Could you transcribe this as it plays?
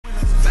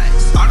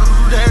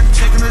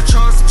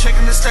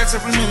checking the stats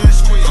every minute.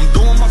 I'm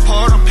doing my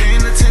part, I'm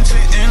paying attention,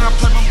 and I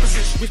play my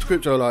position. Mr.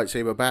 Crypto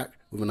Lightsaber back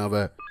with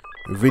another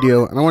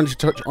video, and I wanted to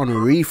touch on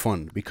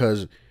Refund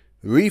because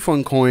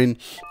Refund coin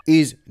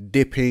is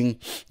dipping,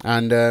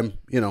 and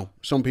you know,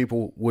 some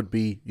people would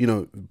be, you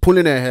know,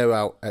 pulling their hair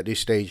out at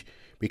this stage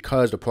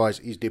because the price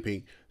is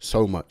dipping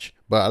so much.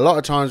 But a lot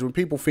of times when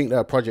people think that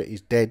a project is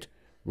dead,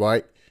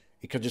 right,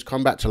 it can just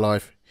come back to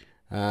life,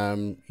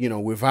 you know,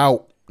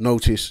 without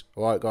notice,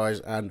 right, guys.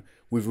 And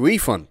with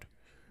Refund,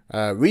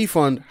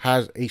 Refund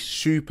has a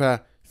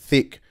super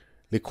thick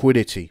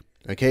liquidity,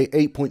 okay,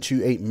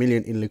 8.28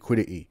 million in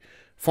liquidity.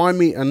 Find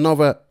me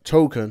another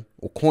token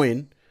or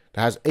coin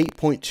that has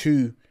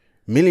 $8.2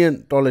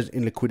 million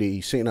in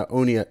liquidity, sitting at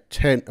only a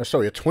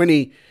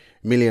 $20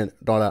 million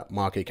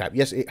market cap.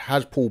 Yes, it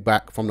has pulled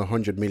back from the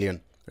 100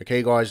 million,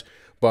 okay, guys.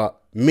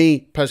 But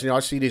me personally,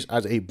 I see this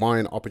as a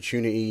buying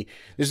opportunity.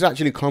 This has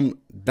actually come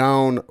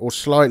down or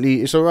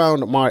slightly. It's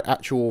around my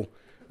actual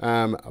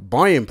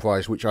buying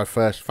price, which I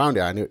first found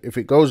it. And if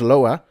it goes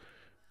lower,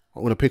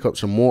 I'm going to pick up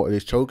some more of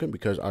this token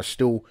because I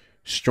still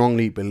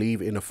strongly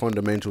believe in the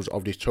fundamentals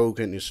of this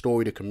token, the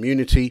story, the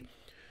community.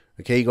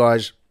 Okay,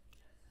 guys,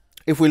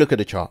 if we look at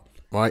the chart,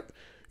 right,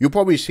 you'll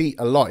probably see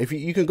a lot. If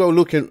you can go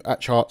looking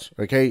at charts,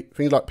 okay,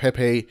 things like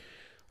Pepe,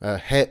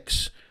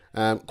 Hex,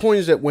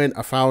 coins that went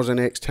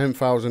 1,000x,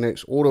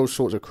 10,000x, all those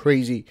sorts of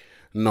crazy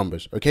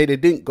numbers. Okay, they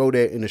didn't go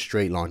there in a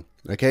straight line.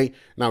 Okay,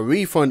 now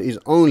Refund is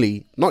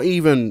only not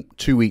even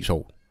 2 weeks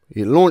old.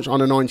 It launched on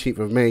the 19th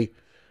of May.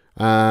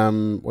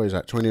 What is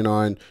that,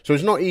 29? So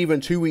it's not even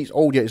 2 weeks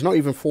old yet. It's not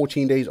even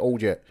 14 days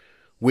old yet,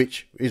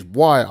 which is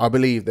why I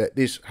believe that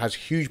this has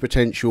huge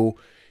potential.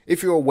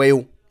 If you're a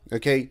whale,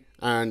 okay,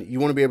 and you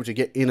want to be able to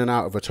get in and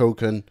out of a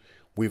token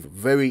with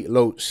very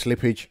low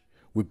slippage,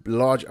 with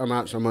large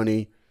amounts of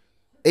money,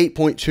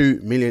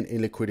 8.2 million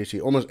in liquidity,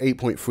 almost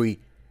 8.3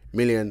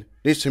 million.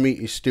 This to me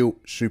is still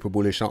super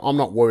bullish. So I'm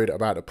not worried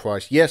about the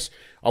price. Yes,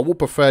 I would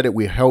prefer that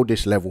we held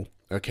this level.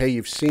 Okay,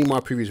 you've seen my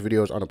previous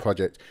videos on the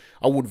project.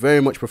 I would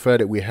very much prefer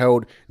that we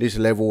held this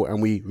level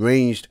and we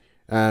ranged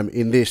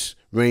in this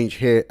range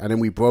here, and then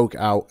we broke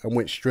out and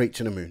went straight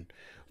to the moon.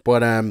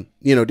 But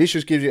you know, this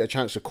just gives you a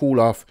chance to cool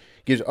off,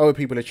 gives other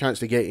people a chance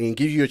to get in,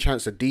 gives you a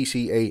chance to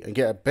DCA and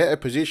get a better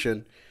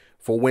position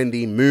for when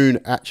the moon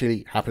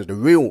actually happens, the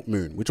real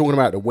moon. We're talking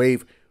about the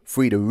wave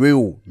 3, the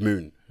real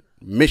moon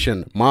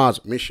mission,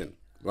 Mars mission,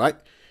 right?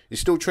 It's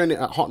still trending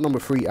at hot number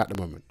 3 at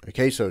the moment.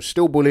 Okay, so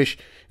still bullish.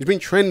 It's been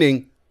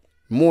trending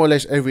more or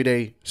less every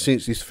day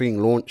since this thing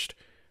launched.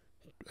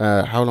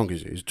 How long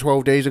is it? It's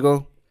 12 days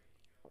ago,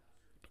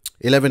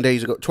 11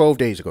 days ago, 12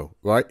 days ago,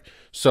 right?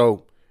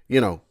 So, you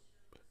know,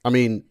 I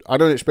mean, I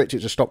don't expect it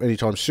to stop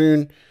anytime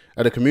soon.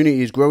 The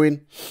community is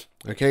growing.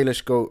 Okay,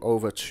 let's go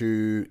over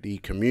to the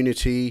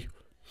community.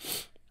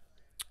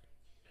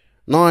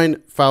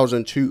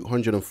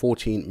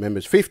 9,214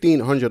 members,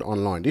 1,500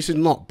 online. This is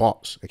not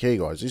bots, okay,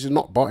 guys. This is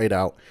not botted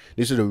out.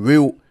 This is a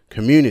real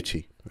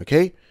community,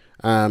 okay?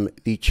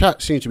 The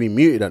chat seems to be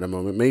muted at the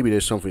moment. Maybe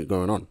there's something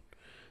going on.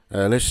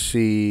 Let's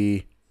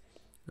see.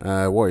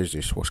 What is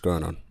this? What's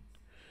going on?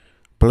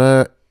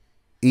 Blur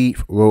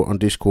ETH wrote on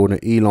Discord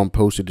and Elon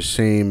posted the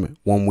same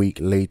 1 week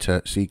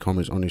later. See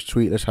comments on his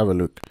tweet. Let's have a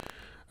look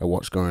at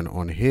what's going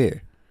on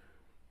here,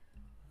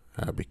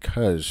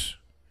 because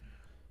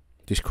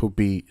this could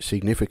be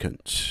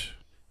significant.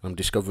 I'm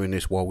discovering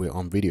this while we're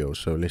on video,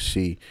 so let's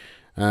see.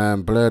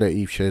 Blur the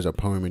ETH shares a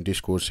poem in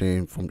Discord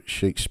saying from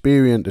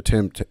Shakespearean the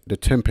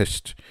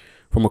Tempest,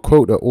 from a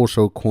quote that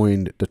also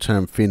coined the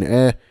term thin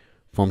air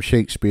from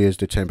Shakespeare's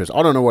The Tempest.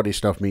 I don't know what this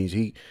stuff means.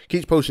 He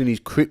keeps posting these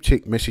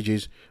cryptic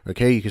messages.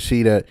 Okay, you can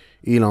see that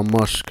Elon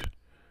Musk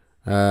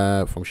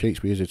from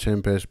Shakespeare's The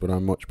Tempest, but I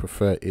much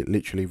prefer it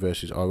literally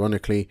versus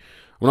ironically.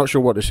 I'm not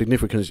sure what the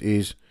significance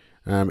is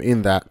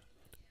in that,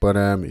 but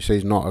it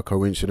says not a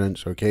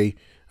coincidence. Okay,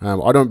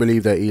 I don't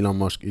believe that Elon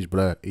Musk is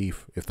Blur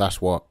ETH, if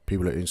that's what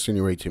people are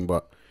insinuating,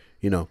 but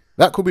you know,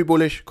 that could be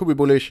bullish,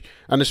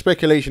 and the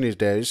speculation is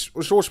there.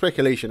 It's all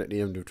speculation at the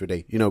end of the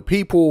day. You know,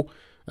 people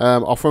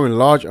are throwing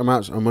large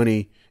amounts of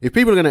money. If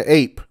people are going to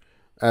ape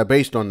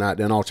based on that,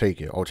 then I'll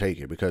take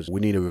it because we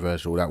need a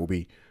reversal. That will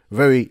be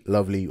very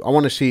lovely. I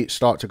want to see it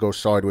start to go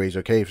sideways.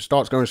 Okay, if it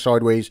starts going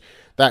sideways,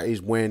 that is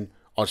when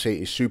I'll say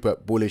it's super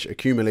bullish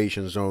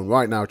accumulation zone.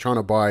 Right now, trying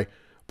to buy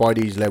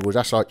these levels,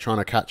 that's like trying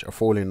to catch a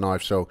falling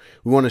knife. So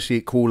we want to see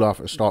it cool off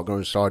and start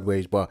going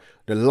sideways. But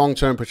the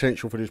long-term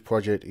potential for this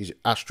project is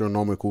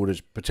astronomical.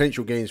 There's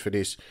potential gains for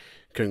this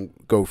can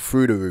go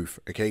through the roof.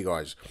 Okay,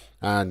 guys,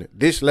 and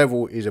this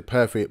level is a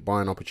perfect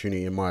buying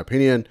opportunity in my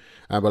opinion.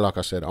 But like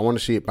I said, I want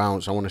to see it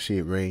bounce. I want to see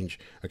it range.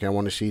 Okay, I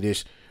want to see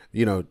this.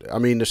 You know, I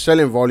mean, the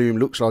selling volume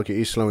looks like it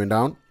is slowing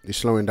down. It's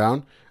slowing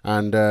down,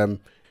 and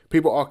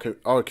people are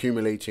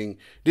accumulating.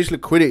 This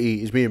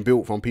liquidity is being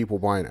built from people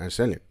buying and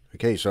selling.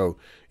 Okay, so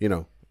you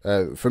know,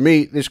 for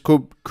me, this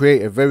could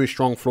create a very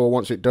strong floor.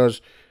 Once it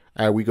does,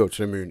 we go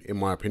to the moon, in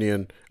my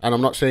opinion. And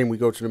I'm not saying we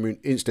go to the moon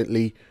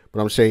instantly,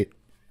 but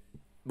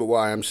what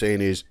I am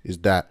saying is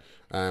that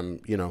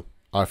you know,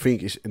 I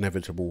think it's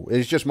inevitable.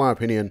 It's just my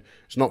opinion.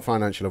 It's not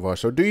financial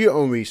advice. So do your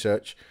own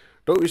research.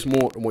 Don't risk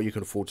more than what you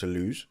can afford to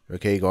lose.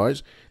 Okay,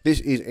 guys. This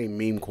is a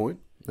meme coin.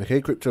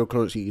 Okay,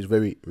 cryptocurrency is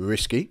very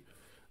risky.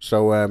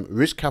 So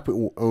risk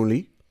capital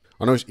only.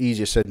 I know it's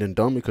easier said than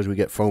done because we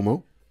get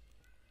FOMO.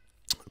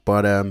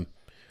 But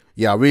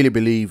yeah, I really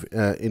believe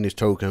in this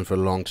token for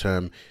the long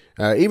term.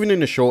 Even in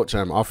the short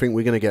term, I think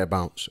we're going to get a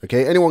bounce.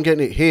 Okay, anyone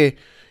getting it here,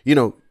 you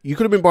know, you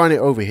could have been buying it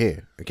over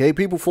here. Okay,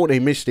 people thought they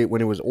missed it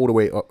when it was all the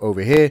way up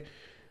over here.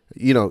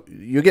 You know,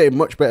 you're getting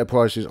much better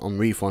prices on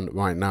Refund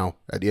right now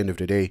at the end of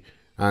the day.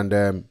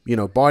 And, you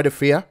know, buy the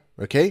fear.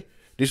 Okay,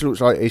 this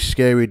looks like a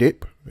scary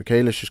dip.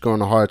 Okay, let's just go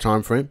on a higher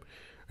time frame.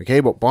 Okay,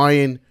 but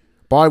buy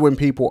when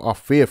people are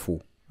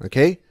fearful.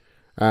 Okay,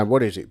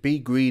 what is it? Be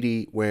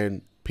greedy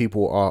when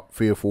people are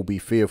fearful. Be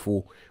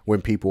fearful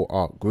when people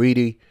are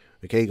greedy.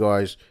 Okay,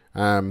 guys.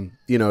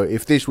 You know,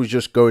 if this was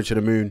just going to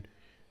the moon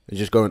and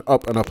just going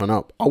up and up and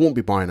up, I won't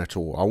be buying at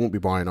all. I won't be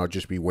buying. I'll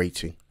just be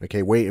waiting.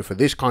 Okay, waiting for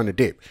this kind of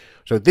dip.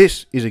 So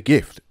this is a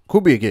gift.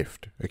 Could be a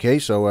gift. Okay,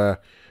 so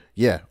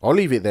yeah, I'll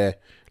leave it there.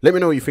 Let me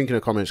know what you think in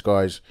the comments,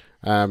 guys.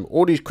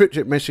 All these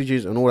cryptic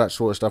messages and all that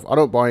sort of stuff, I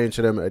don't buy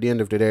into them. At the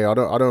end of the day, I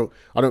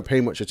don't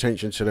pay much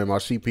attention to them. I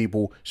see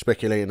people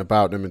speculating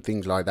about them and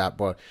things like that.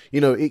 But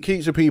you know, it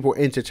keeps the people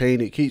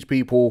entertained. It keeps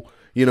people,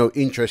 you know,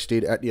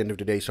 interested at the end of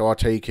the day. So I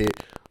take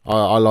it.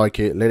 I like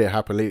it. Let it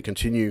happen. Let it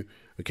continue.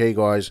 Okay,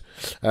 guys.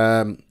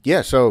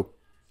 Yeah. So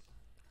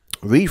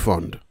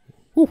Refund.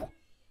 Whew,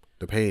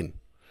 the pain.